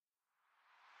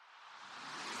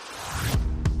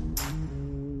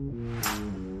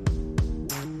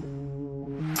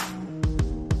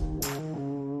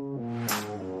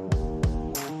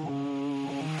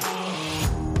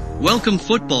Welcome,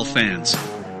 football fans.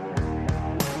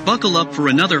 Buckle up for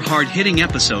another hard-hitting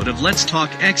episode of Let's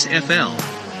Talk XFL,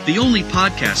 the only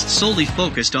podcast solely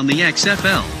focused on the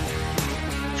XFL.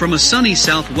 From a sunny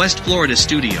Southwest Florida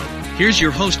studio, here's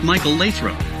your host, Michael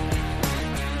Lathrop.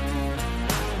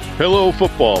 Hello,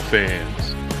 football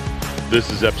fans.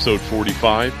 This is episode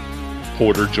 45,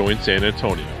 Porter joins San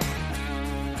Antonio.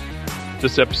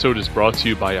 This episode is brought to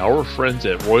you by our friends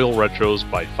at Royal Retros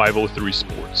by 503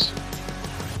 Sports.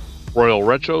 Royal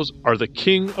Retros are the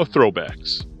king of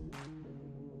throwbacks.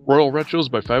 Royal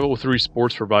Retros by 503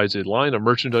 Sports provides a line of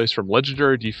merchandise from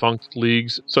legendary defunct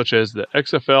leagues such as the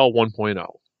XFL 1.0.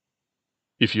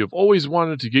 If you have always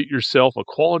wanted to get yourself a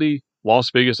quality Las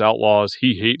Vegas Outlaws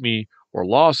He Hate Me or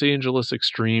Los Angeles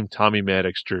Extreme Tommy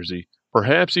Maddox jersey,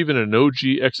 perhaps even an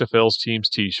OG XFL's team's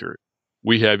t-shirt,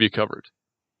 we have you covered.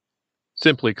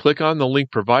 Simply click on the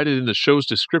link provided in the show's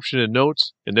description and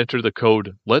notes and enter the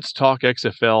code Let's Talk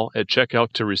XFL at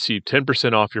checkout to receive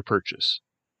 10% off your purchase.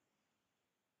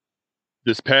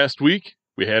 This past week,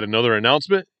 we had another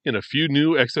announcement and a few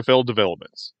new XFL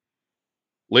developments.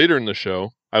 Later in the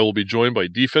show, I will be joined by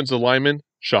defensive lineman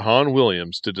Shahan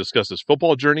Williams to discuss his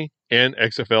football journey and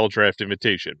XFL draft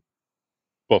invitation.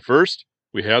 But first,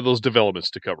 we have those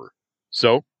developments to cover.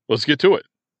 So, let's get to it.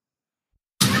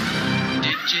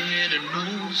 Did you hear the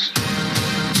news?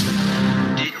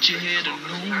 Did you hear the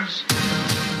news?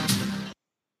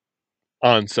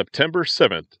 On September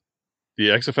 7th, the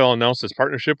XFL announced its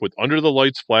partnership with Under the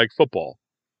Lights Flag Football,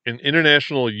 an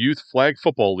international youth flag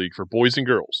football league for boys and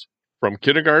girls, from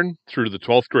kindergarten through to the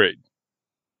 12th grade.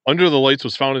 Under the Lights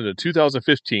was founded in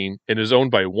 2015 and is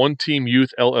owned by One Team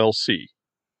Youth LLC.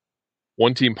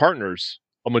 One Team Partners,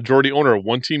 a majority owner of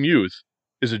One Team Youth,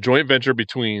 is a joint venture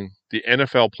between the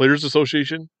NFL Players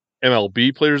Association,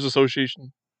 MLB Players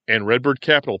Association, and Redbird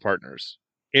Capital Partners,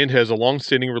 and has a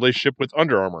long-standing relationship with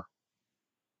Under Armour.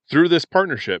 Through this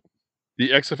partnership, the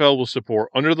XFL will support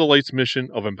Under the Lights' mission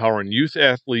of empowering youth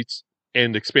athletes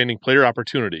and expanding player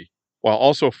opportunity, while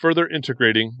also further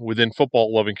integrating within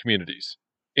football-loving communities,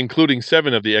 including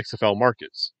 7 of the XFL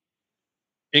markets.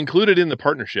 Included in the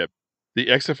partnership, the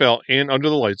XFL and Under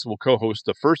the Lights will co-host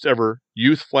the first ever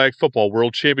Youth Flag Football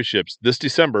World Championships this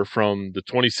December from the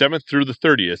 27th through the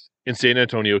 30th in San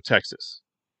Antonio, Texas.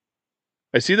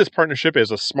 I see this partnership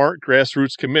as a smart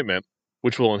grassroots commitment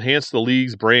which will enhance the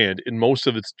league's brand in most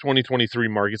of its 2023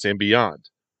 markets and beyond.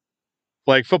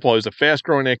 Flag football is a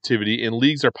fast-growing activity and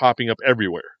leagues are popping up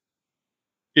everywhere.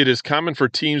 It is common for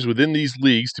teams within these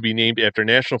leagues to be named after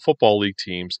National Football League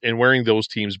teams and wearing those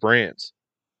teams' brands.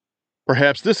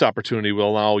 Perhaps this opportunity will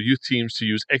allow youth teams to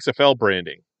use XFL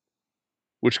branding,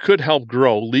 which could help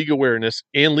grow league awareness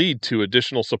and lead to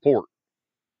additional support.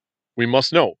 We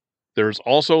must note, there is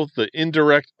also the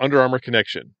indirect Under Armour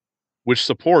connection, which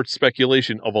supports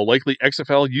speculation of a likely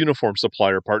XFL uniform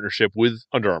supplier partnership with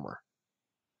Under Armour.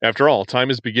 After all, time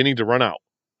is beginning to run out.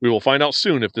 We will find out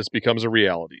soon if this becomes a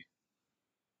reality.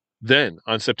 Then,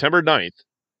 on September 9th,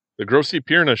 the Grossi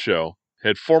Pierna Show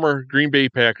had former Green Bay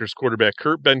Packers quarterback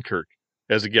Kurt Benkert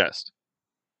as a guest.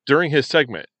 During his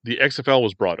segment, the XFL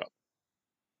was brought up.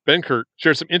 Benkert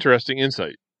shared some interesting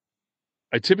insight.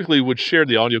 I typically would share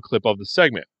the audio clip of the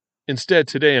segment. Instead,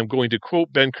 today I'm going to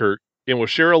quote Benkert and will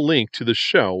share a link to the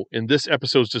show in this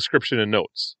episode's description and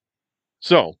notes.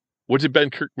 So, what did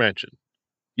Benkert mention?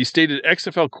 He stated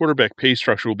XFL quarterback pay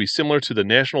structure will be similar to the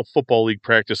National Football League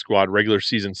practice squad regular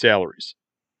season salaries.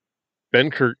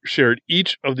 Benkert shared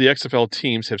each of the XFL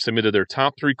teams have submitted their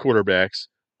top 3 quarterbacks.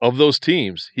 Of those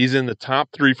teams, he's in the top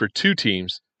 3 for 2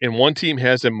 teams, and one team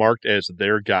has him marked as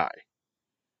their guy.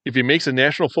 If he makes a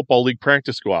National Football League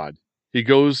practice squad, he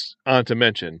goes on to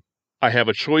mention, I have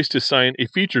a choice to sign a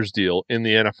features deal in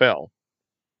the NFL.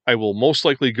 I will most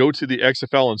likely go to the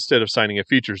XFL instead of signing a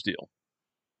features deal.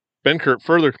 Benkert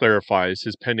further clarifies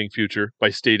his pending future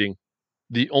by stating,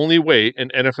 the only way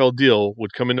an NFL deal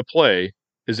would come into play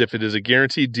is if it is a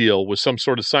guaranteed deal with some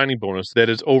sort of signing bonus that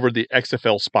is over the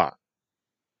XFL spot.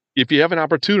 If you have an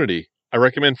opportunity, I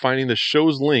recommend finding the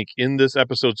show's link in this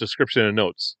episode's description and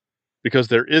notes, because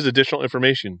there is additional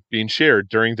information being shared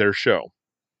during their show.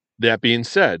 That being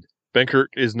said, Benkert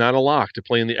is not a lock to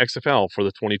play in the XFL for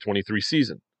the 2023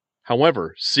 season.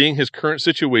 However, seeing his current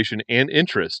situation and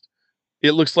interest,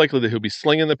 it looks likely that he'll be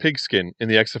slinging the pigskin in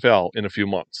the XFL in a few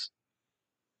months.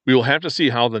 We will have to see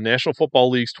how the National Football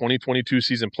League's 2022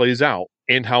 season plays out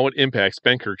and how it impacts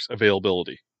Benkert's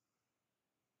availability.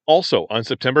 Also, on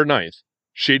September 9th,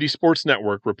 Shady Sports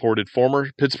Network reported former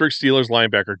Pittsburgh Steelers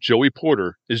linebacker Joey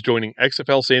Porter is joining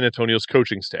XFL San Antonio's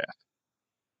coaching staff,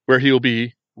 where he will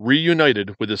be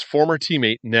reunited with his former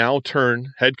teammate, now turned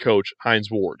head coach Hines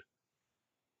Ward.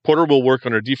 Porter will work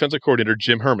under defensive coordinator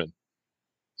Jim Herman.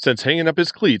 Since hanging up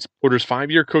his cleats, Porter's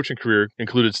 5-year coaching career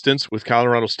included stints with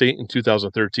Colorado State in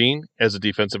 2013 as a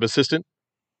defensive assistant,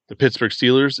 the Pittsburgh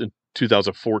Steelers in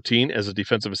 2014 as a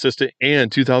defensive assistant,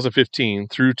 and 2015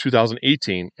 through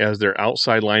 2018 as their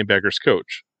outside linebackers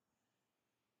coach.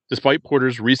 Despite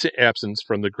Porter's recent absence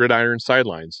from the gridiron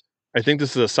sidelines, I think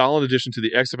this is a solid addition to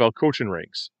the XFL coaching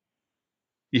ranks.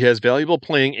 He has valuable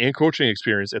playing and coaching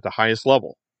experience at the highest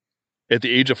level. At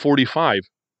the age of 45,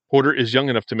 Porter is young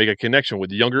enough to make a connection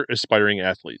with younger aspiring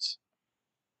athletes.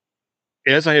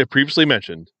 As I have previously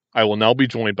mentioned, I will now be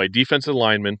joined by defensive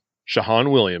lineman Shahaun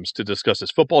Williams to discuss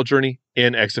his football journey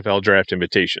and XFL draft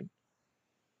invitation.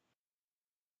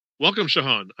 Welcome,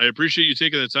 Shahaun. I appreciate you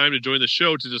taking the time to join the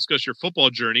show to discuss your football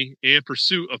journey and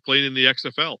pursuit of playing in the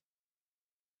XFL.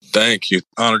 Thank you.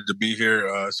 Honored to be here.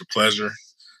 It's a pleasure.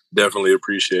 Definitely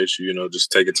appreciate you,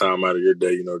 just taking time out of your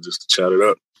day, just to chat it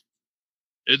up.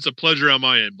 It's a pleasure on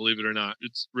my end, believe it or not.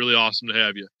 It's really awesome to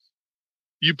have you.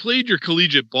 You played your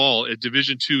collegiate ball at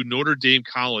Division II Notre Dame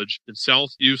College in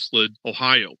South Euclid,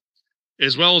 Ohio,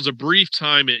 as well as a brief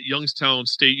time at Youngstown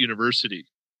State University.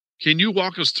 Can you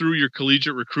walk us through your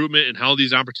collegiate recruitment and how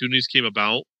these opportunities came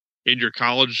about in your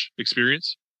college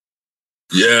experience?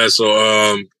 Yeah, so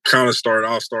I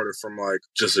started from like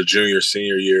just a junior,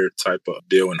 senior year type of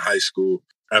deal in high school.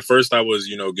 At first, I was,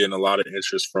 getting a lot of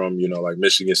interest from, like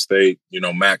Michigan State,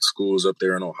 MAC schools up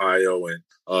there in Ohio,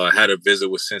 and had a visit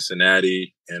with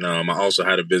Cincinnati, and I also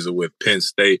had a visit with Penn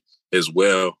State as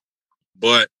well.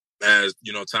 But as,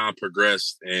 time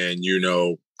progressed and,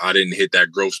 I didn't hit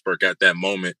that growth spurt at that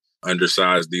moment,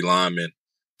 undersized D lineman.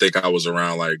 I think I was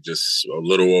around like just a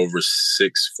little over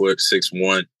 6 foot,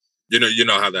 6'1". You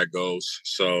know how that goes.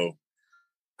 So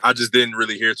I just didn't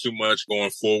really hear too much going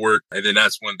forward. And then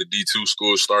that's when the D2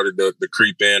 schools started to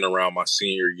creep in around my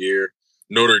senior year.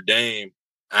 Notre Dame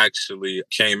actually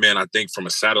came in, I think, from a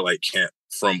satellite camp,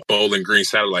 from Bowling Green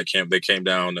satellite camp. They came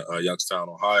down to Youngstown,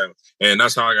 Ohio. And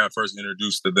that's how I got first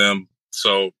introduced to them.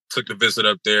 So took the visit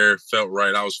up there, felt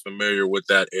right. I was familiar with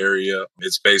that area.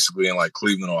 It's basically in like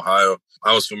Cleveland, Ohio.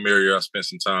 I was familiar. I spent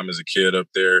some time as a kid up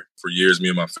there for years. Me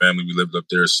and my family, we lived up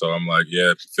there. So I'm like,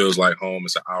 yeah, it feels like home.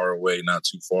 It's an hour away, not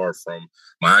too far from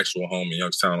my actual home in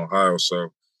Youngstown, Ohio.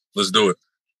 So let's do it.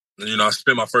 And, I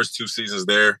spent my first 2 seasons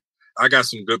there. I got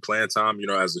some good playing time,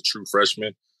 as a true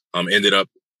freshman. Ended up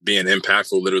being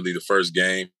impactful literally the first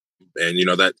game. And,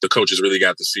 that the coaches really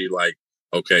got to see like,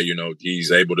 okay,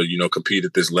 he's able to, compete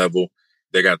at this level.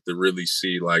 They got to really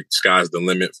see like sky's the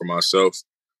limit for myself.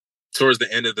 Towards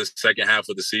the end of the second half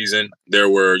of the season, there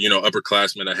were,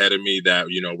 upperclassmen ahead of me that,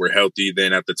 were healthy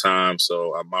then at the time.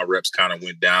 So my reps kind of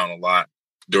went down a lot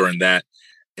during that.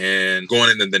 And going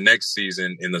into the next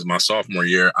season, my sophomore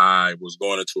year, I was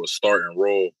going into a starting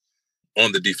role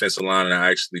on the defensive line. And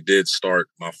I actually did start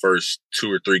my first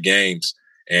 2 or 3 games.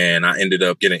 And I ended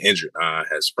up getting injured. I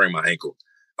had sprained my ankle.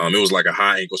 It was like a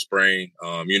high ankle sprain.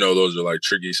 Those are like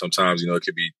tricky sometimes. It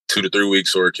could be 2 to 3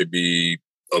 weeks, or it could be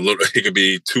it could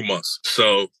be 2 months.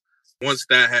 So once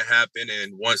that had happened,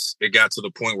 and once it got to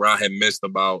the point where I had missed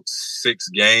about 6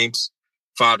 games,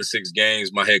 5 to 6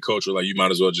 games, my head coach was like, you might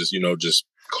as well just, just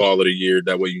call it a year.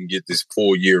 That way you can get this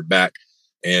full year back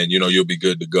and, you'll be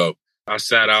good to go. I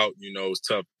sat out, it was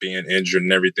tough being injured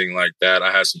and everything like that.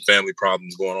 I had some family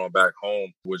problems going on back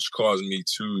home, which caused me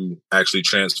to actually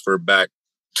transfer back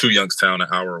to Youngstown, an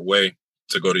hour away,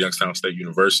 to go to Youngstown State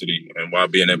University, and while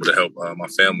being able to help my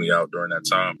family out during that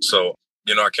time. So,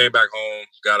 I came back home,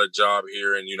 got a job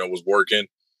here, and, was working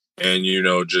and,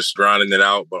 just grinding it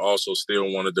out, but also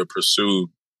still wanted to pursue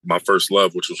my first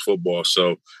love, which was football.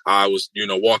 So I was,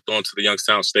 walked onto the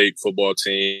Youngstown State football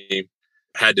team,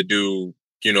 had to do,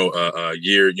 a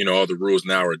year, all the rules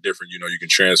now are different. You can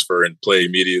transfer and play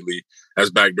immediately. That's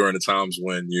back during the times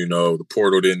when, the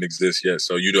portal didn't exist yet.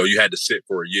 So, you had to sit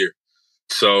for a year.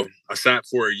 So I sat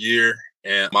for a year,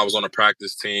 and I was on a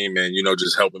practice team and,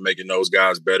 just helping making those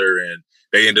guys better. And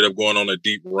they ended up going on a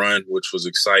deep run, which was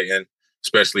exciting,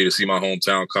 especially to see my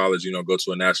hometown college, go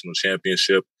to a national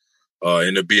championship.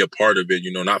 And to be a part of it,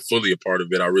 not fully a part of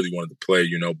it. I really wanted to play,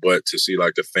 but to see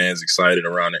like the fans excited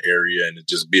around the area and to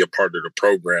just be a part of the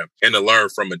program and to learn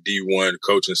from a D1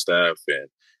 coaching staff and,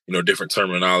 different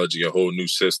terminology, a whole new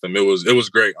system. It was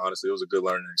great. Honestly, it was a good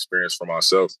learning experience for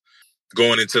myself.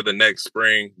 Going into the next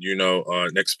spring,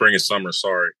 next spring and summer,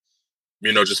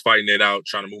 just fighting it out,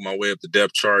 trying to move my way up the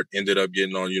depth chart, ended up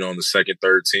getting on, on the second,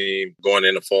 third team, going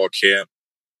into fall camp.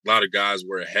 A lot of guys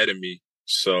were ahead of me.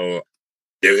 So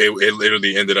it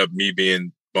literally ended up me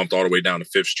being bumped all the way down to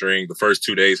 5th string. The first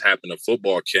 2 days happened at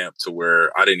football camp to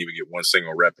where I didn't even get one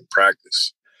single rep in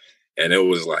practice. And it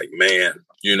was like, man,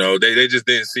 You know, they just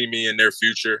didn't see me in their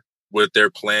future with their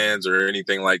plans or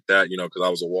anything like that, you know, because I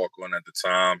was a walk-on at the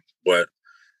time. But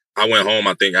I went home,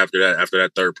 I think, after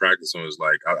that third practice, and was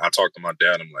like, I talked to my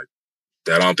dad. I'm like,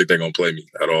 Dad, I don't think they're going to play me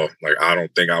at all. Like, I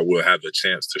don't think I will have the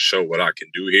chance to show what I can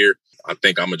do here. I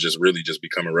think I'm going to just really just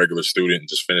become a regular student and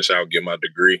just finish out, get my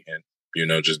degree, and, you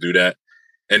know, just do that.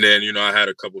 And then, you know, I had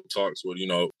a couple of talks with, you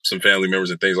know, some family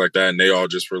members and things like that. And they all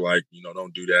just were like, you know,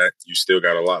 don't do that. You still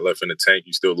got a lot left in the tank.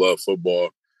 You still love football.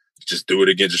 Just do it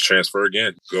again. Just transfer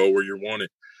again. Go where you're wanted.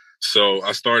 So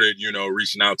I started, you know,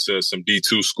 reaching out to some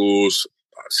D2 schools,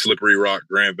 Slippery Rock,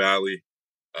 Grand Valley,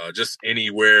 just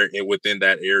anywhere within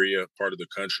that area, part of the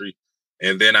country.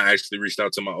 And then I actually reached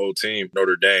out to my old team,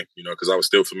 Notre Dame, you know, because I was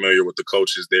still familiar with the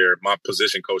coaches there. My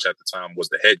position coach at the time was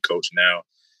the head coach. Now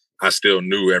I still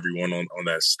knew everyone on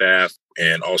that staff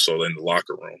and also in the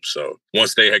locker room. So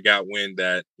once they had got wind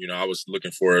that, you know, I was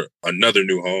looking for another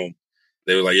new home,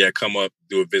 they were like, yeah, come up,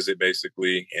 do a visit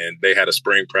basically. And they had a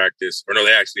spring practice. Or no,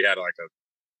 they actually had I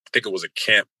think it was a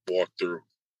camp walkthrough.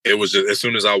 It was just, as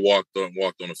soon as I walked on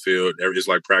the field, it's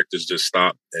like practice just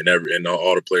stopped and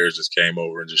all the players just came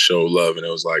over and just showed love. And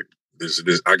it was like, this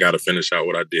I got to finish out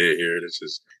what I did here.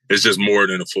 It's just more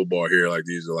than a football here. Like,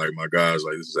 these are like my guys.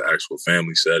 Like, this is an actual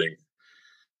family setting.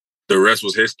 The rest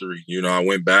was history. You know, I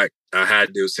went back. I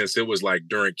had to, since it was like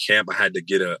during camp, I had to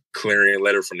get a clearing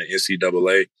letter from the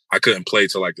NCAA. I couldn't play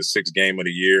till like the 6th game of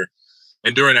the year.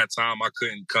 And during that time, I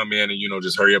couldn't come in and, you know,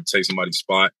 just hurry up and take somebody's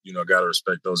spot. You know, got to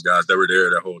respect those guys. They were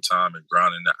there the whole time and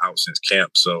grinding out since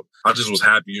camp. So I just was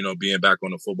happy, you know, being back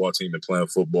on the football team and playing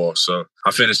football. So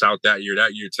I finished out that year.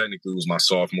 That year technically was my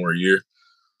sophomore year.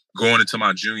 Going into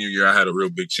my junior year, I had a real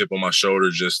big chip on my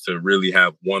shoulder just to really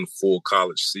have one full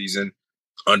college season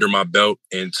under my belt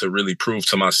and to really prove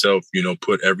to myself, you know,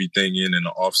 put everything in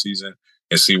the off season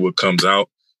and see what comes out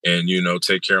and, you know,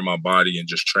 take care of my body and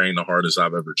just train the hardest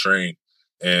I've ever trained.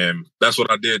 And that's what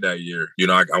I did that year. You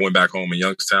know, I went back home in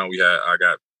Youngstown. I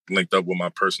got linked up with my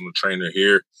personal trainer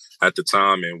here at the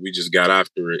time, and we just got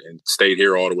after it and stayed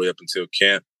here all the way up until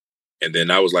camp. And then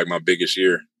that was like my biggest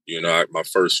year. You know, my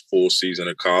first full season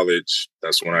of college.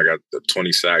 That's when I got the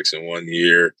 20 sacks in 1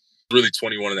 year. Really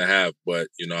 21 and a half, but,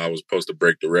 you know, I was supposed to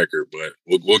break the record. But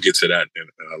we'll get to that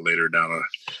later down.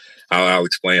 I'll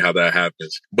explain how that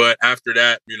happens. But after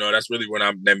that, you know, that's really when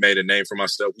I made a name for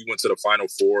myself. We went to the Final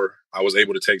Four. I was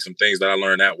able to take some things that I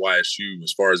learned at YSU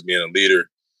as far as being a leader,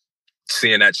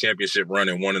 seeing that championship run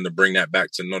and wanting to bring that back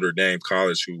to Notre Dame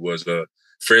College, who was a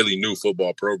fairly new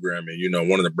football program, and, you know,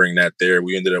 wanted to bring that there.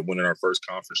 We ended up winning our first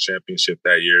conference championship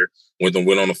that year, went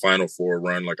on the Final Four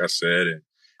run, like I said, and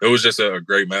it was just a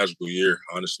great, magical year,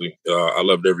 honestly. I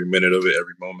loved every minute of it,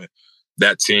 every moment.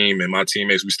 That team and my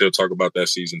teammates, we still talk about that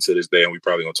season to this day, and we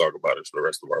probably going to talk about it for the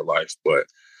rest of our life. But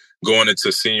going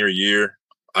into senior year,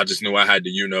 I just knew I had to,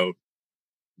 you know,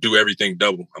 do everything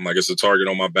double. I'm like, it's a target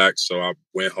on my back. So I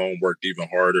went home, worked even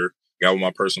harder, got with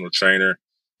my personal trainer.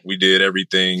 We did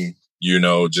everything, you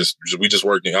know, we just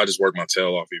worked. I just worked my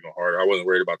tail off even harder. I wasn't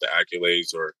worried about the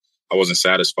accolades, or I wasn't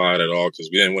satisfied at all because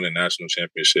we didn't win a national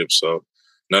championship. So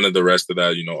none of the rest of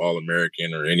that, you know,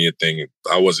 All-American or anything,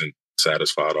 I wasn't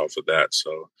satisfied off of that.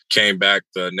 So came back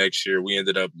the next year. We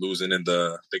ended up losing in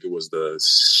I think it was the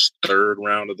 3rd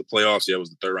round of the playoffs. Yeah, it was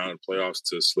the 3rd round of the playoffs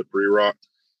to Slippery Rock.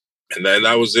 And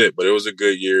that was it. But it was a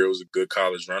good year. It was a good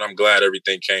college run. I'm glad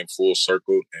everything came full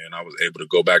circle and I was able to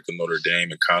go back to Notre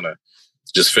Dame and kind of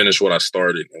just finish what I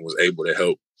started and was able to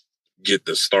help get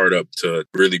the startup to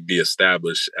really be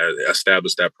establish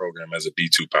that program as a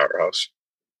D2 powerhouse.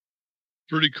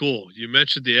 Pretty cool. You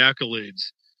mentioned the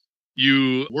accolades.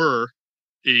 You were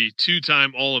a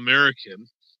 2-time All-American,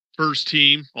 first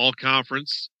team,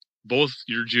 all-conference, both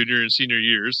your junior and senior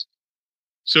years.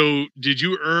 So did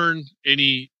you earn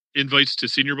any invites to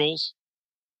Senior Bowls?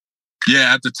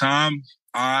 Yeah, at the time,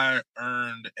 I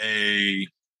earned an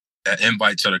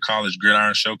invite to the College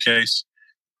Gridiron Showcase,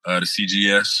 the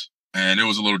CGS. And it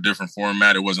was a little different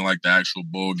format. It wasn't like the actual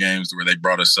bowl games where they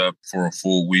brought us up for a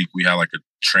full week. We had like a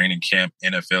training camp,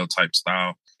 NFL type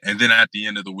style. And then at the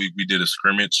end of the week, we did a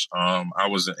scrimmage. I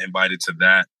was invited to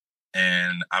that.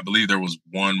 And I believe there was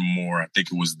one more. I think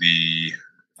it was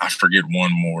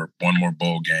one more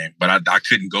bowl game. But I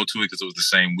couldn't go to it because it was the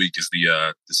same week as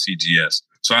the CGS.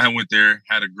 So I went there,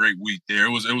 had a great week there.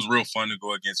 It was real fun to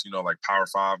go against, you know, like Power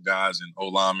 5 guys and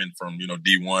O-linemen from, you know,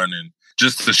 D1, and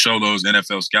just to show those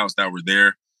NFL scouts that were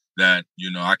there that,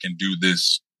 you know, I can do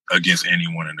this against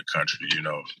anyone in the country. You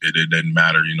know, it doesn't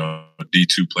matter. You know,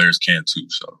 D2 players can too.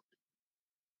 So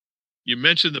you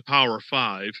mentioned the Power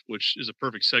 5, which is a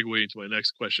perfect segue into my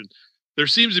next question. There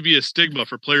seems to be a stigma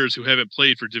for players who haven't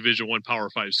played for Division I Power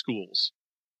 5 schools.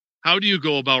 How do you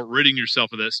go about ridding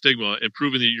yourself of that stigma and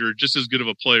proving that you're just as good of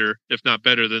a player, if not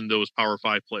better, than those Power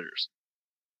 5 players?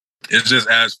 It just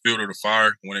adds fuel to the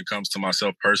fire when it comes to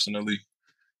myself personally.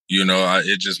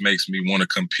 It just makes me want to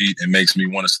compete and makes me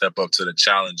want to step up to the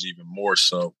challenge even more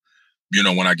so,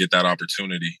 when I get that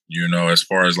opportunity, as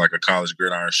far as like a college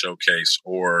gridiron showcase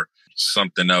or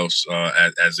something else,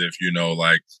 as if,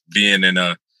 like being in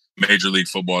a Major League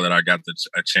Football that I got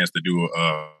a chance to do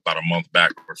about a month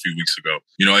back or a few weeks ago.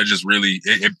 It just really,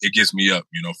 it gets me up,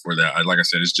 for that. Like I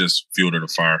said, it's just fuel to the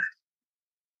fire.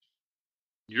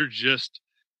 You're just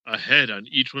ahead on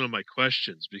each one of my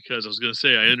questions because I was going to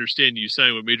say, I understand you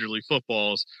signed with Major League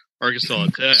Football's Arkansas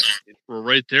Tech. We're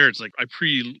right there. It's like I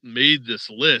pre-made this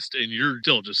list and you're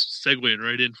still just segueing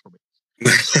right in for me.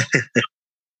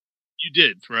 You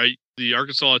did, right? The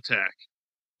Arkansas Attack.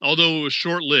 Although it was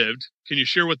short-lived, can you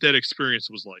share what that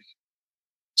experience was like?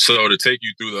 So to take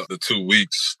you through the 2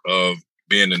 weeks of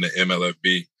being in the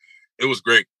MLFB, it was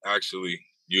great, actually.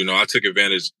 I took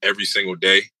advantage every single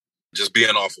day. Just being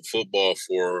off of football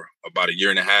for about a year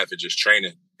and a half and just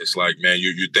training, it's like, man,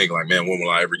 you think like, man, when will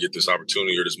I ever get this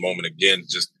opportunity or this moment again?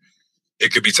 Just,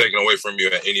 it could be taken away from you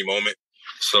at any moment.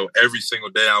 So every single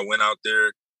day I went out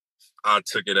there, I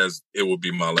took it as it would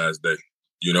be my last day.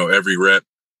 Every rep,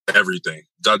 everything.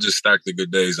 I just stacked the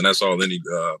good days, and that's all any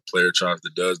player tries to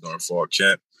does during fall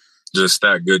camp. Just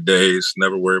stack good days,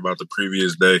 never worry about the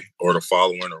previous day or the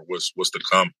following or what's to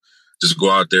come. Just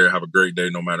go out there, have a great day,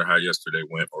 no matter how yesterday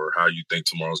went or how you think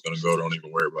tomorrow's going to go. Don't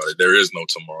even worry about it. There is no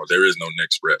tomorrow. There is no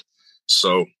next rep.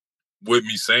 So with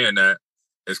me saying that,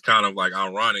 it's kind of like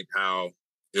ironic how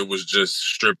it was just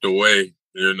stripped away,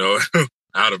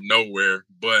 out of nowhere.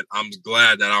 But I'm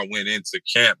glad that I went into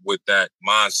camp with that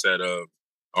mindset of,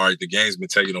 all right, the game's been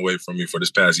taken away from me for this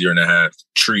past year and a half.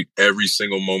 Treat every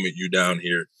single moment you down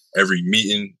here, every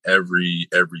meeting, every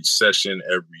session,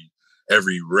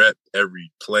 every rep,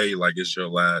 every play like it's your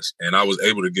last. And I was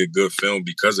able to get good film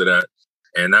because of that.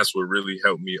 And that's what really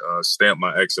helped me stamp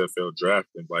my XFL draft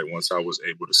invite once I was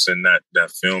able to send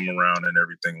that film around and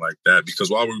everything like that. Because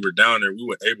while we were down there, we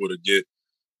were able to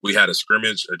we had a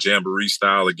scrimmage, a jamboree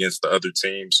style against the other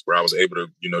teams where I was able to,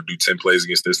 do 10 plays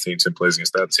against this team, 10 plays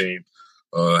against that team.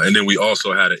 And then we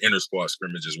also had an inter-squad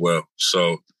scrimmage as well.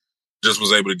 So just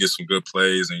was able to get some good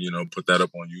plays and, put that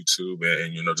up on YouTube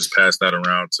and just pass that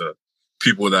around to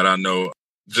people that I know,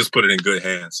 just put it in good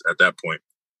hands at that point.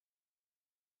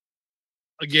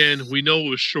 Again, we know it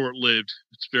was short-lived.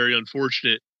 It's very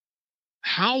unfortunate.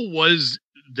 How was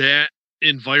that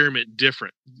environment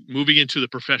different moving into the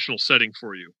professional setting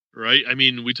for you, right? I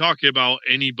mean, we talk about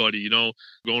anybody,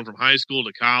 going from high school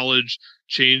to college,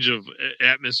 change of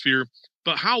atmosphere.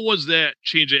 But how was that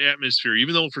change of atmosphere,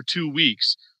 even though for 2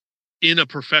 weeks in a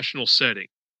professional setting?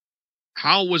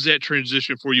 How was that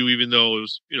transition for you, even though it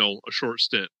was, a short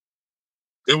stint?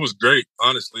 It was great.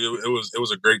 Honestly, it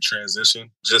was a great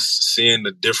transition. Just seeing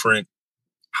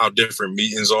how different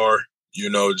meetings are,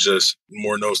 just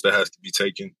more notes that has to be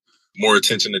taken, more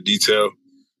attention to detail,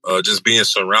 just being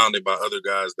surrounded by other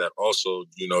guys that also,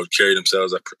 carry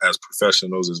themselves as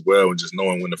professionals as well. And just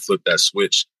knowing when to flip that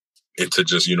switch into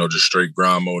just, just straight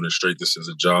grind mode and straight this is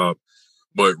a job.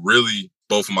 But really,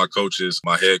 both of my coaches,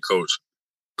 my head coach,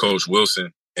 Coach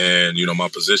Wilson, and, my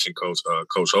position coach,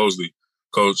 Coach Hosley.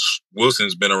 Coach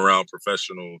Wilson's been around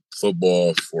professional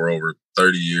football for over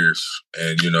 30 years.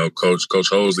 And, Coach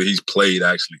Hosley, he's played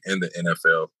actually in the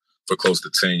NFL for close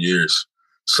to 10 years.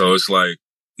 So it's like,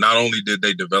 not only did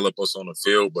they develop us on the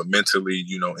field, but mentally,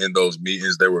 in those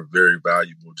meetings, they were very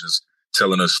valuable, just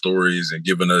telling us stories and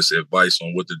giving us advice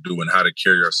on what to do and how to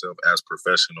carry ourselves as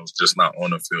professionals, just not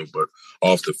on the field, but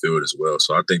off the field as well.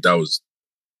 So I think that was,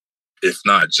 if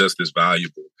not just as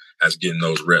valuable as getting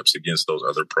those reps against those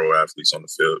other pro athletes on the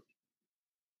field.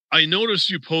 I noticed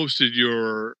you posted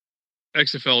your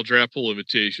XFL draft pool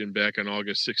invitation back on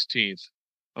August 16th.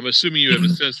 I'm assuming you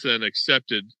have since then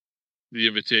accepted the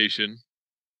invitation.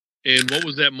 And what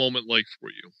was that moment like for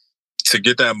you? To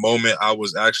get that moment, I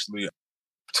was actually,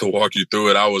 to walk you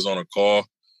through it, I was on a call.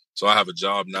 So I have a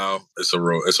job now. It's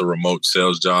a remote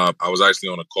sales job. I was actually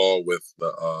on a call with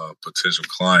the potential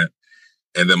client.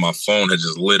 And then my phone had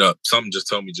just lit up. Something just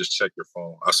told me, just check your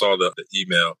phone. I saw the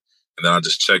email and then I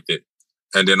just checked it.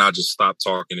 And then I just stopped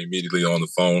talking immediately on the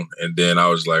phone. And then I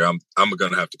was like, I'm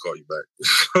going to have to call you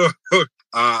back.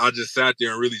 I just sat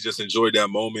there and really just enjoyed that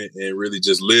moment and really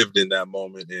just lived in that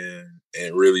moment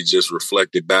and really just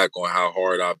reflected back on how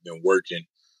hard I've been working,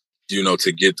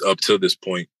 to get up to this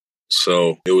point.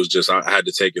 So it was just, I had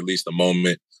to take at least a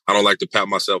moment. I don't like to pat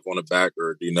myself on the back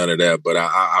or do none of that, but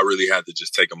I really had to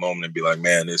just take a moment and be like,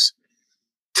 man,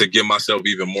 to give myself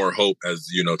even more hope, as,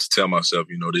 you know, to tell myself,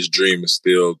 you know, this dream is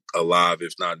still alive,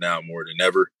 if not now more than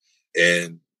ever.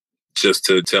 And just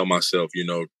to tell myself, you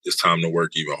know, it's time to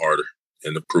work even harder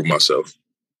and to prove myself.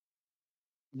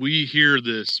 We hear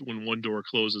this when one door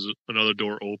closes, another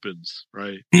door opens,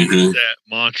 right? Mm-hmm. That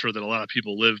mantra that a lot of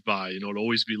people live by, you know, to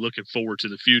always be looking forward to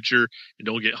the future and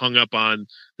don't get hung up on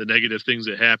the negative things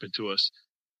that happen to us.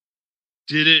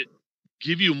 Did it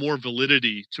give you more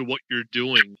validity to what you're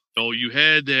doing? You know, you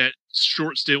had that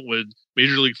short stint with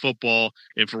Major League Football,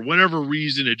 and for whatever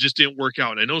reason, it just didn't work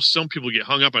out. And I know some people get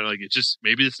hung up on it, like, it just,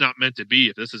 maybe it's not meant to be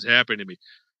if this is happening to me.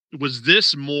 Was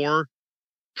this more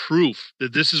proof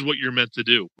that this is what you're meant to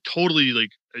do? Totally,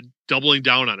 like, doubling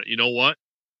down on it. You know what?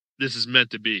 This is meant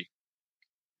to be.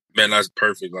 Man, that's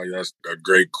perfect. Like, that's a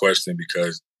great question,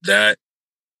 because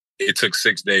it took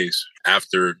 6 days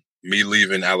after me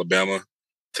leaving Alabama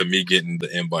to me getting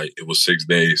the invite. It was 6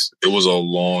 days. It was a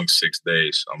long 6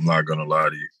 days. I'm not going to lie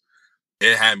to you.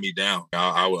 It had me down.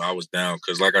 I was down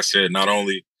because, like I said, not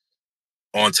only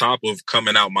on top of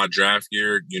coming out my draft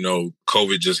year, you know,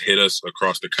 COVID just hit us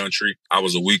across the country. I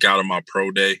was a week out of my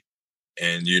pro day,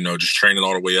 and, you know, just training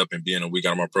all the way up and being a week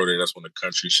out of my pro day, that's when the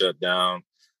country shut down.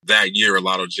 That year, a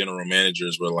lot of general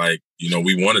managers were like, you know,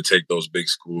 we want to take those big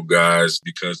school guys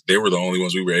because they were the only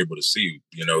ones we were able to see.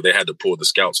 You know, they had to pull the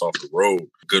scouts off the road,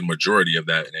 a good majority of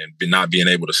that. And not being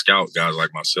able to scout guys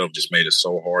like myself just made it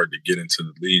so hard to get into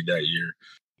the league that year.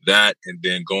 That, and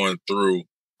then going through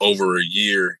over a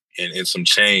year and some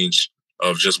change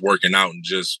of just working out and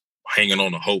just hanging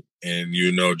on to hope and,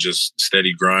 you know, just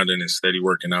steady grinding and steady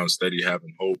working out and steady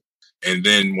having hope. And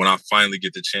then when I finally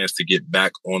get the chance to get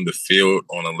back on the field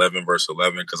on 11 versus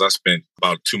 11, because I spent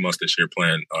about 2 months this year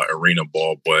playing arena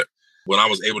ball. But when I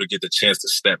was able to get the chance to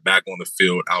step back on the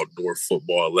field, outdoor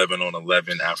football, 11 on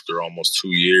 11 after almost 2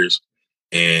 years,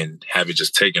 and have it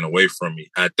just taken away from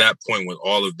me. At that point, with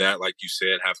all of that, like you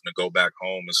said, having to go back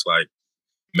home, it's like,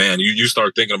 man, you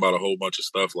start thinking about a whole bunch of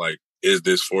stuff like, is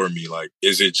this for me? Like,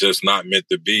 is it just not meant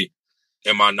to be?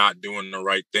 Am I not doing the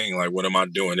right thing? Like, what am I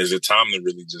doing? Is it time to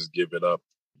really just give it up?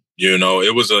 You know,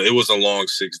 it was a long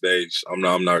 6 days. I'm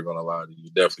not gonna lie to you.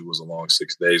 It definitely was a long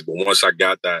 6 days. But once I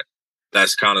got that,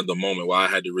 that's kind of the moment where I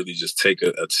had to really just take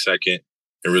a second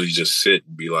and really just sit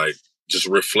and be like, just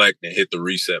reflect and hit the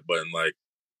reset button. Like,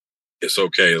 it's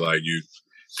okay. Like,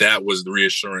 that was the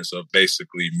reassurance of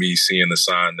basically me seeing the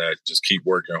sign that just keep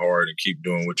working hard and keep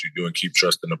doing what you do and keep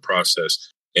trusting the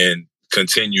process and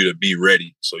continue to be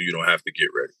ready so you don't have to get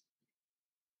ready.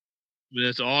 I mean,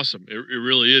 that's awesome. It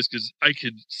really is, because I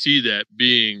could see that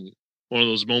being one of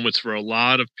those moments for a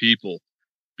lot of people,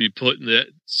 be put in that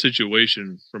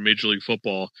situation for Major League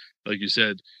Football. Like you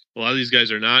said, a lot of these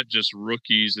guys are not just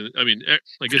rookies. And I mean,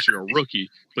 I guess you're a rookie,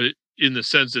 but in the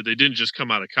sense that they didn't just come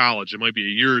out of college. It might be a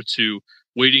year or two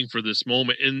waiting for this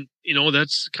moment. And, you know,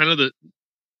 that's kind of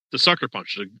the sucker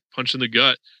punch, the punch in the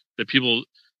gut that people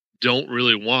don't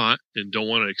really want and don't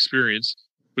want to experience.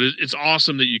 But it's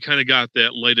awesome that you kind of got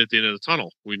that light at the end of the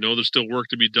tunnel. We know there's still work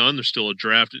to be done. There's still a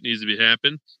draft that needs to be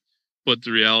happen. But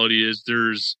the reality is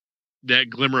there's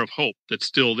that glimmer of hope that's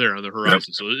still there on the horizon.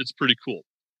 Yep. So it's pretty cool.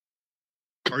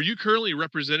 Are you currently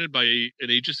represented by an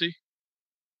agency?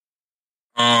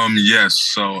 Yes.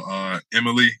 So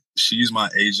Emily, she's my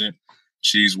agent.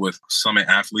 She's with Summit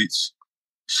Athletes.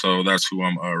 So that's who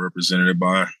I'm represented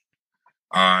by.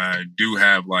 I do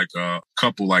have like a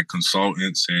couple like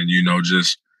consultants and, you know,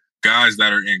 just guys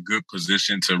that are in good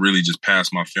position to really just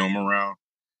pass my film around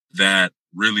that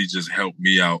really just help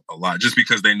me out a lot, just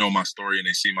because they know my story and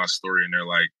they see my story and they're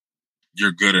like,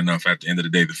 you're good enough. At the end of the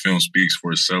day, the film speaks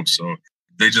for itself. So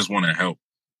they just want to help,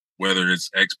 whether it's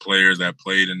ex-players that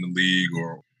played in the league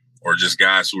or just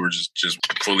guys who are just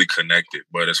fully connected.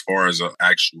 But as far as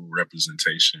actual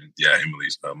representation, yeah,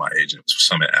 Emily's my agent for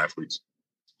Summit Athletes.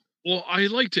 Well, I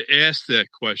like to ask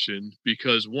that question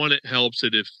because, one, it helps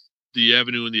that if the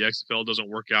avenue in the XFL doesn't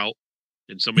work out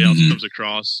and somebody else comes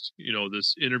across, you know,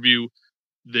 this interview,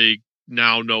 they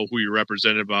now know who you're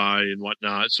represented by and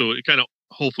whatnot. So it kind of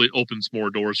hopefully opens more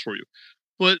doors for you.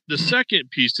 But the second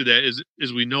piece to that is,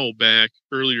 as we know, back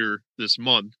earlier this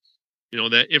month, you know,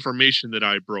 that information that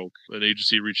I broke, an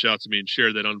agency reached out to me and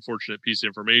shared that unfortunate piece of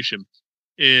information.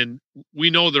 And we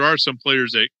know there are some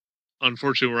players that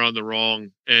unfortunately we're on the wrong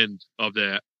end of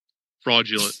that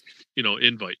fraudulent, you know,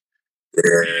 invite.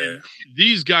 Yeah. And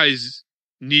these guys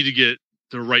need to get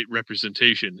the right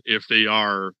representation if they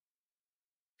are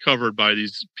covered by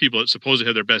these people that supposedly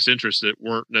have their best interests that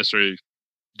weren't necessarily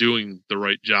doing the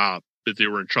right job that they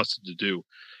were entrusted to do.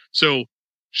 So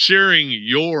sharing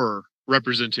your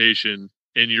representation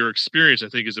and your experience, I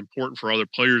think, is important for other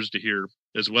players to hear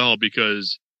as well,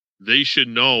 because they should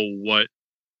know what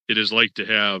it is like to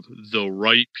have the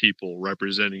right people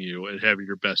representing you and having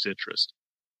your best interest.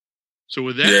 So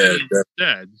with that being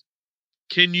said,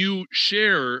 can you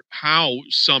share how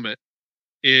Summit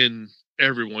and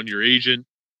everyone, your agent,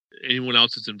 anyone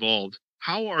else that's involved,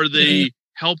 how are they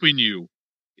helping you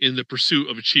in the pursuit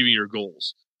of achieving your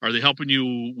goals? Are they helping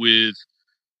you with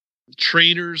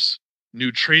trainers,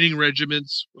 new training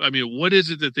regimens? I mean, what is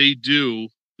it that they do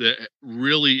that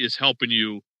really is helping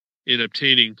you in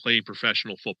obtaining playing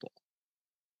professional football?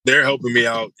 They're helping me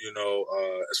out,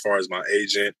 as far as my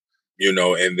agent, and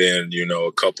then,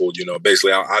 a couple,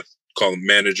 basically I call them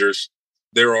managers.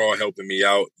 They're all helping me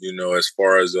out, as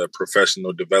far as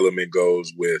professional development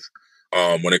goes with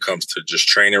when it comes to just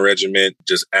training regiment,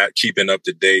 just keeping up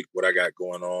to date what I got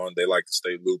going on. They like to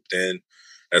stay looped in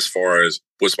as far as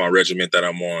what's my regiment that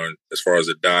I'm on, as far as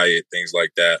the diet, things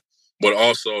like that. But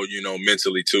also,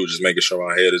 mentally too, just making sure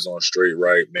my head is on straight,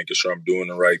 right? Making sure I'm doing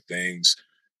the right things.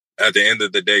 At the end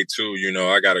of the day too,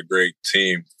 I got a great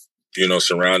team,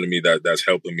 surrounding me that's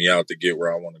helping me out to get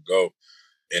where I want to go.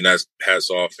 And that's hats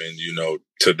off. And,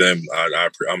 to them,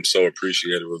 I'm so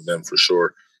appreciative of them for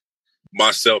sure.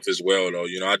 Myself as well, though,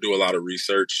 I do a lot of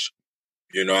research.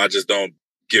 I just don't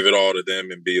give it all to them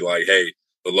and be like, hey,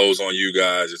 the low's on you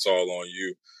guys. It's all on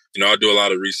you. I do a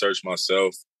lot of research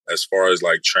myself as far as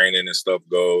like training and stuff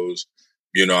goes.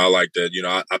 I like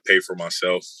that, I pay for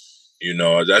myself.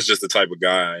 That's just the type of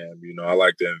guy I am. I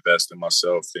like to invest in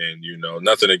myself and,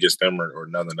 nothing against them or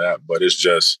none of that. But it's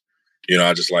just,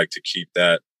 I just like to keep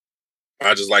that.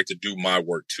 I just like to do my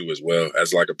work too as well.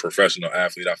 As like a professional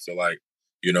athlete, I feel like,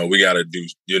 we got to do,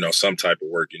 some type of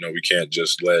work. We can't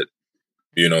just let,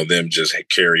 them just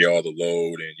carry all the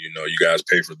load and, you guys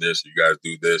pay for this, you guys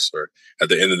do this. Or at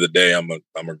the end of the day, I'm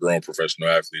a grown professional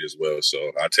athlete as well.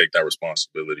 So I take that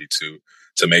responsibility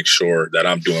to make sure that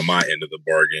I'm doing my end of the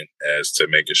bargain as to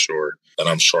making sure that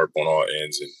I'm sharp on all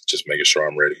ends and just making sure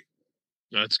I'm ready.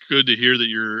 That's good to hear that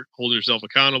you're holding yourself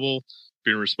accountable,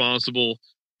 being responsible.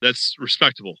 That's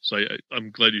respectable. So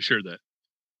I'm glad you shared that.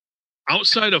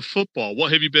 Outside of football,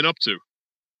 what have you been up to?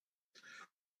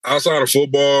 Outside of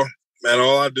football, man,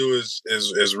 all I do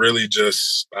is really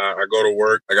just I go to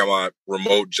work. I got my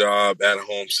remote job, at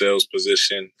home sales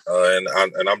position, and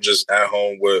I'm just at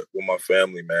home with my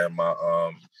family, man.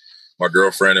 My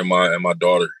girlfriend and my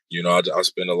daughter. I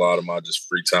spend a lot of my just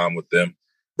free time with them.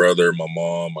 Brother, my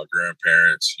mom, my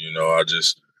grandparents. I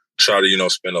just try to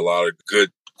spend a lot of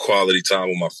good quality time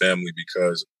with my family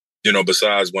because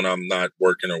besides when I'm not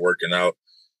working or working out,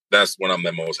 that's when I'm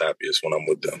the most happiest, when I'm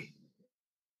with them.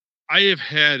 I have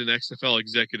had an XFL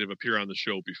executive appear on the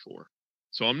show before.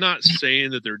 So I'm not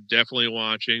saying that they're definitely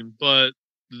watching, but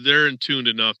they're in tuned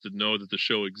enough to know that the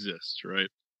show exists, right?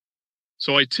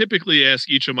 So I typically ask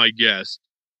each of my guests,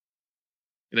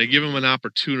 and I give them an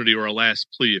opportunity or a last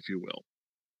plea, if you will.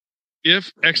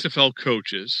 If XFL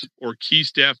coaches or key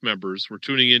staff members were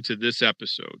tuning into this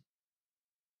episode,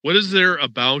 what is there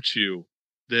about you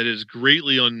that is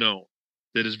greatly unknown,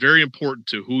 that is very important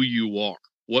to who you are?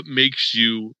 What makes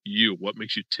you you? What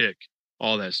makes you tick?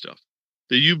 All that stuff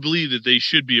that you believe that they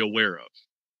should be aware of.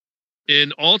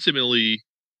 And ultimately,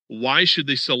 why should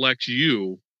they select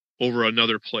you over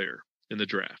another player in the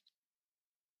draft?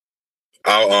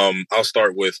 I'll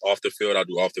start with off the field. I'll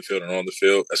do off the field and on the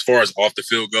field. As far as off the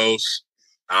field goes,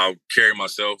 I'll carry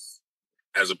myself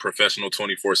as a professional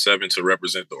 24/7 to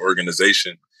represent the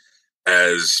organization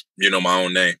as, my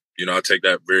own name. I take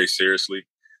that very seriously.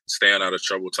 Staying out of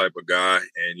trouble type of guy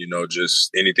and,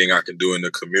 just anything I can do in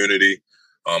the community.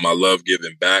 I love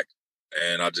giving back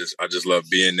and I just love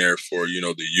being there for,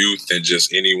 the youth and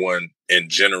just anyone in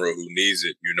general who needs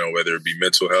it, whether it be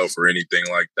mental health or anything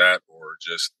like that or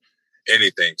just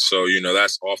anything. So,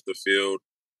 that's off the field,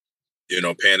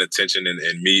 paying attention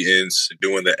in meetings,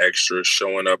 doing the extras,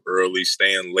 showing up early,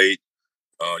 staying late,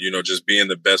 just being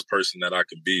the best person that I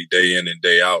could be day in and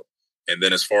day out. And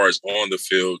then as far as on the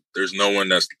field, there's no one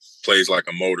that plays like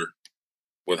a motor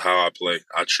with how I play.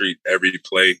 I treat every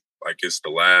play like it's the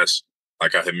last,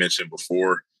 like I had mentioned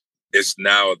before. It's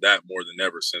now that more than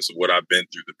ever since what I've been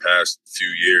through the past few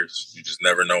years. You just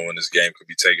never know when this game could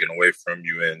be taken away from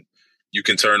you. And you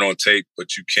can turn on tape,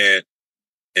 but you can't,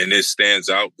 and it stands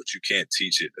out, but you can't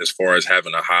teach it as far as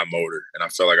having a high motor. And I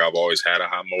feel like I've always had a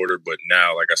high motor, but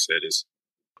now, like I said,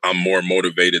 I'm more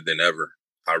motivated than ever.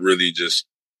 I really just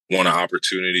want an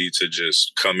opportunity to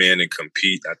just come in and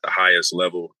compete at the highest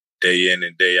level day in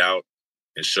and day out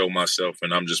and show myself.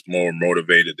 And I'm just more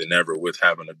motivated than ever with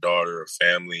having a daughter, a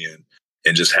family,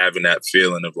 and just having that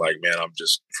feeling of like, man, I'm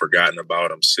just forgotten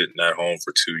about. I'm sitting at home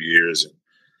for 2 years and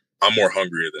I'm more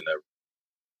hungrier than ever.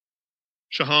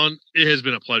 Shahan, it has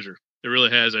been a pleasure. It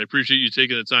really has. I appreciate you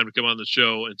taking the time to come on the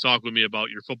show and talk with me about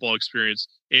your football experience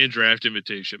and draft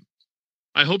invitation.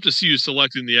 I hope to see you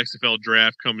selecting the XFL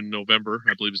draft coming November.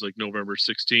 I believe it's like November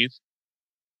 16th.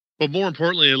 But more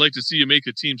importantly, I'd like to see you make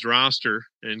the team's roster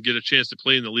and get a chance to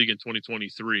play in the league in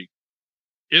 2023.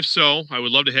 If so, I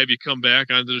would love to have you come back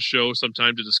onto the show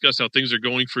sometime to discuss how things are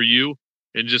going for you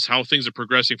and just how things are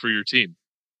progressing for your team.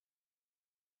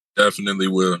 Definitely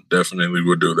will. Definitely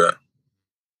will do that.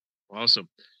 Awesome.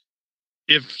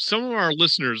 If some of our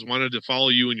listeners wanted to follow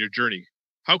you in your journey,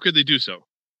 how could they do so?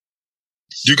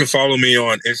 You can follow me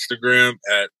on Instagram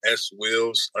at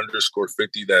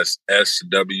swills_50. That's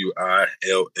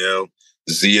SWILLZ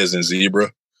as in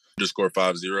zebra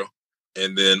 _50.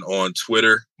 And then on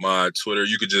Twitter, my Twitter,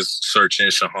 you could just search in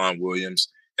Shahan Williams.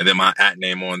 And then my @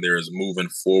 name on there is Moving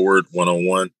Forward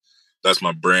 101. That's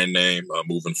my brand name,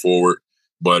 Moving Forward.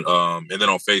 But and then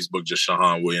on Facebook, just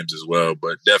Shahan Williams as well.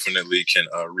 But definitely can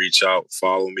reach out,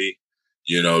 follow me,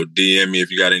 DM me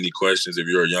if you got any questions. If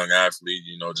you're a young athlete,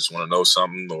 just want to know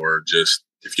something, or just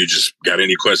if you just got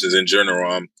any questions in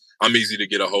general, I'm easy to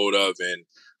get a hold of, and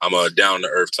I'm a down to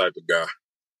earth type of guy.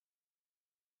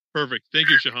 Perfect. Thank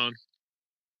you, Shahan.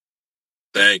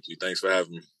 Thank you. Thanks for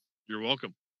having me. You're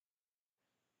welcome.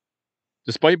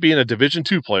 Despite being a Division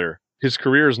II player, his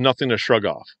career is nothing to shrug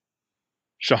off.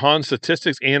 Shahan's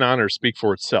statistics and honors speak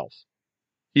for itself.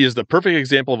 He is the perfect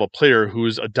example of a player who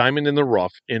is a diamond in the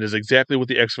rough and is exactly what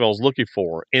the XFL is looking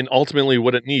for and ultimately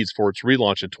what it needs for its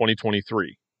relaunch in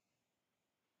 2023.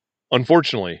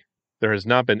 Unfortunately, there has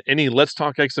not been any Let's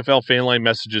Talk XFL fan line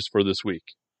messages for this week.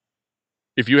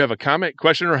 If you have a comment,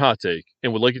 question, or hot take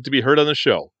and would like it to be heard on the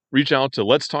show, reach out to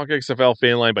Let's Talk XFL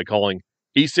fan line by calling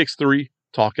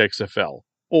 863-TALK-XFL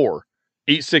or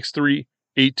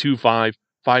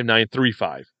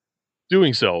 863-825-5935.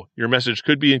 Doing so, your message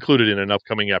could be included in an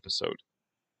upcoming episode.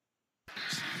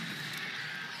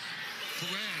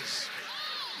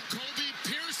 Colby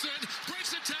Pearson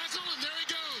breaks a tackle, and there he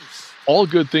goes. All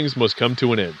good things must come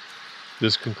to an end.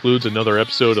 This concludes another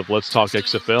episode of Let's Talk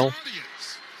XFL.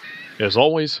 As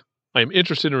always, I am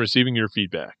interested in receiving your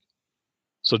feedback.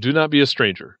 So do not be a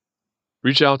stranger.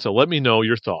 Reach out to let me know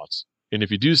your thoughts, and if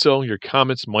you do so, your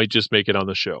comments might just make it on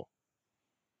the show.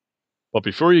 But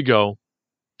before you go,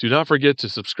 do not forget to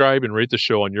subscribe and rate the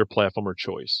show on your platform of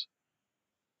choice.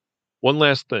 One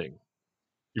last thing.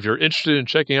 If you're interested in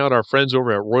checking out our friends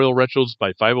over at Royal Retros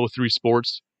by 503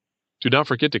 Sports, do not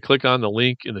forget to click on the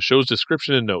link in the show's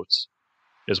description and notes,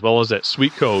 as well as that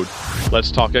sweet code, Let's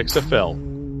Talk XFL,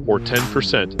 for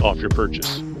 10% off your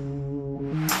purchase.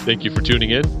 Thank you for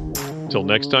tuning in. Until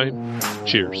next time,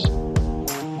 cheers.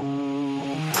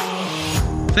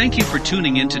 Thank you for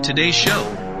tuning in to today's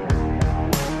show.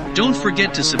 Don't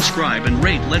forget to subscribe and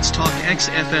rate Let's Talk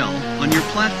XFL on your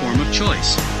platform of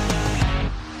choice.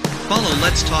 Follow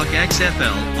Let's Talk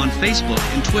XFL on Facebook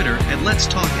and Twitter at Let's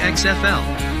Talk XFL.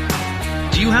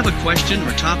 Do you have a question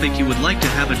or topic you would like to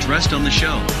have addressed on the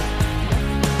show?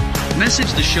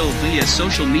 Message the show via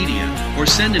social media or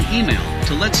send an email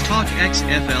to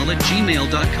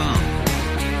letstalkxfl@gmail.com.